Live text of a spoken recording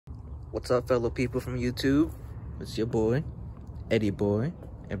What's up, fellow people from YouTube? It's your boy, Eddie.Boiii.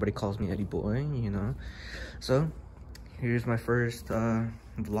 Everybody calls me Eddie.Boiii, you know. So, here's my first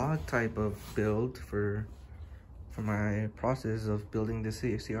vlog type of build for my process of building this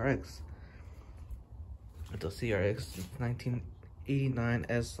CRX. The CRX 1989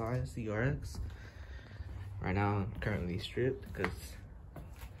 SI CRX. Right now, I'm currently stripped because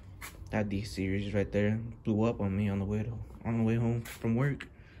that D series right there blew up on me on the way home from work.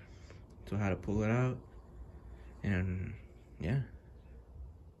 So I had to pull it out, and yeah,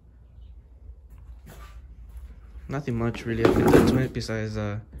 nothing much really I've been done to it besides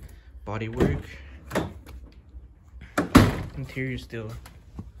body work. Interior still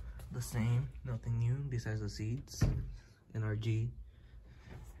the same, nothing new besides the seats, NRG.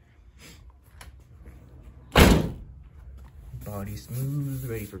 Body smooth,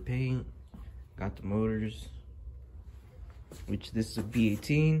 ready for paint. Got the motors, which this is a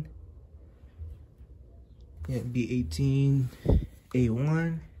B18. Yeah, B18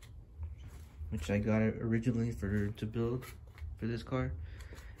 A1, which I got it originally to build for this car,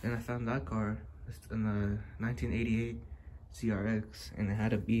 and I found that car in the 1988 CRX, and it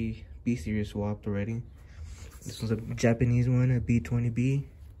had a B series swapped already. This was a Japanese one, a B20B.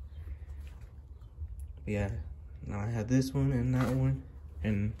 But yeah, now I have this one and that one,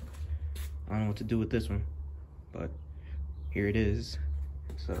 and I don't know what to do with this one, but here it is.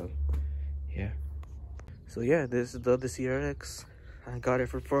 So yeah. So yeah, this is the other CRX. I got it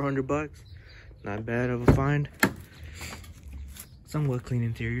for 400 bucks. Not bad of a find. Somewhat clean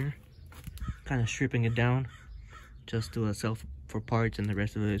interior. Kind of stripping it down just to sell for parts, and the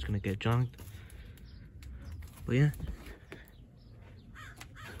rest of it is gonna get junked. But yeah,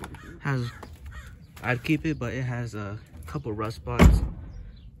 I'd keep it, but it has a couple rust spots.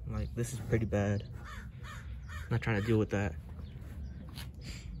 Like, this is pretty bad. Not trying to deal with that.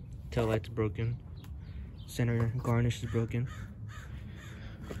 Tail light's broken. Center garnish is broken.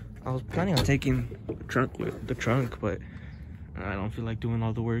 I was planning on taking the trunk, but I don't feel like doing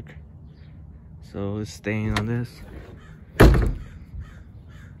all the work, so it's staying on this. But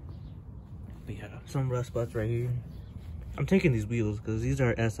yeah, some rust spots right here. I'm taking these wheels because these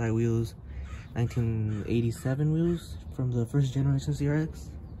are SI wheels, 1987 wheels from the first generation CRX.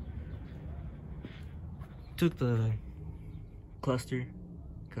 Took the cluster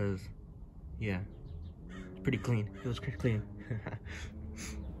because, yeah, pretty clean. It was pretty clean.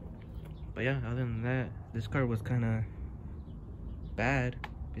 But yeah, other than that, this car was kind of bad.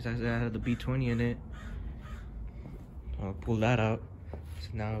 Besides that, I had the B20 in it. I'll pull that out. So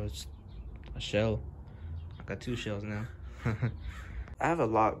now it's a shell. I got two shells now. I have a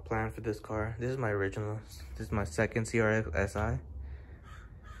lot planned for this car. This is my original. This is my second CRX SI.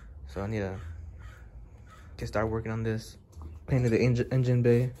 So I need to start working on this. Painted the engine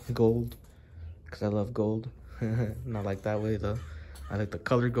bay gold, because I love gold. Not like that way though. I like the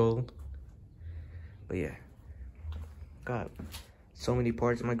color gold. But yeah, got so many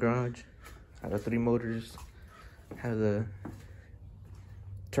parts in my garage. I got 3 motors. Have the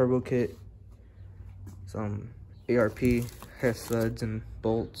turbo kit, some ARP head studs and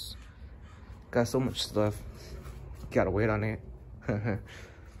bolts. Got so much stuff. Gotta wait on it.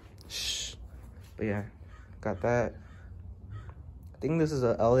 Shh. But yeah, got that. I think this is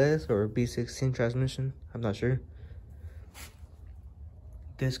a LS or a B16 transmission. I'm not sure.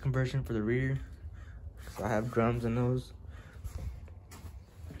 Disc conversion for the rear. So I have drums in those.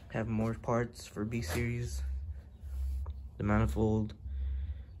 Have more parts for B series. The manifold.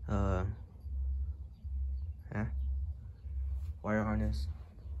 Yeah. Wire harness.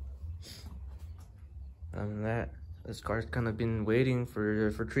 Other than that, this car's kind of been waiting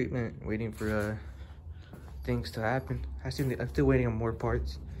for treatment, waiting for things to happen. I'm still waiting on more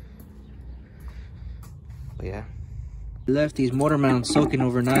parts. But yeah, left these motor mounts soaking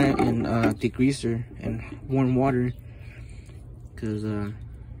overnight in degreaser and warm water, because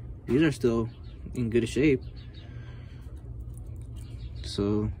these are still in good shape.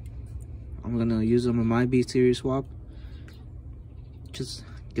 So I'm gonna use them on my B series swap. Just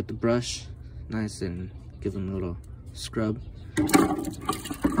get the brush nice and give them a little scrub,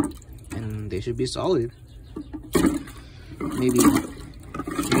 and they should be solid.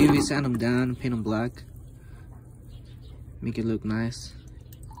 Maybe sand them down and paint them black. Make it look nice,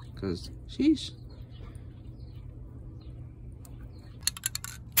 cause sheesh.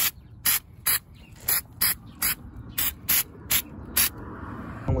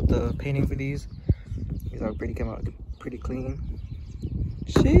 With the painting for these are came out pretty clean.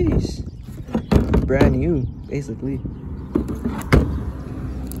 Sheesh, brand new basically.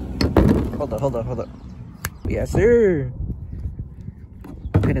 Hold up. Yes sir.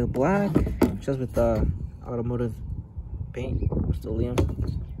 painted black, just with the automotive paint, Rust-Oleum.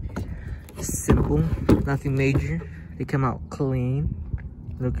 Simple, nothing major. They come out clean,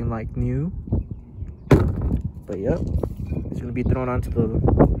 looking like new. But yep, it's gonna be thrown onto the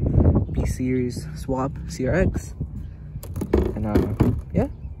B Series swap CRX, and yeah,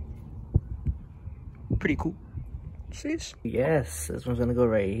 pretty cool. Sheesh. Yes, this one's gonna go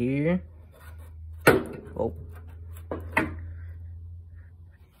right here. Oh,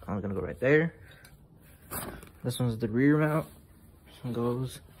 I'm gonna go right there. This one's the rear mount. This one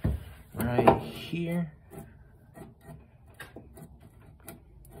goes right here.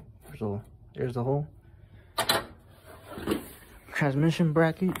 There's the hole. Transmission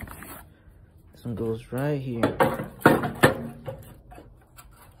bracket. This one goes right here.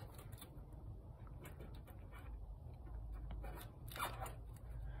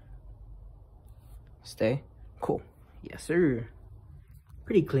 Stay. Cool. Yes, sir.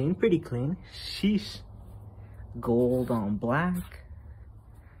 Pretty clean, pretty clean. Sheesh. Gold on black.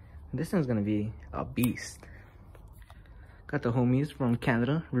 This one's gonna be a beast. Got the homies from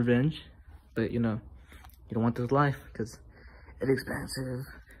Canada, Revenge. But you know, you don't want this life because it's expensive.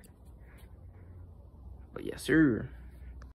 But yes, sir.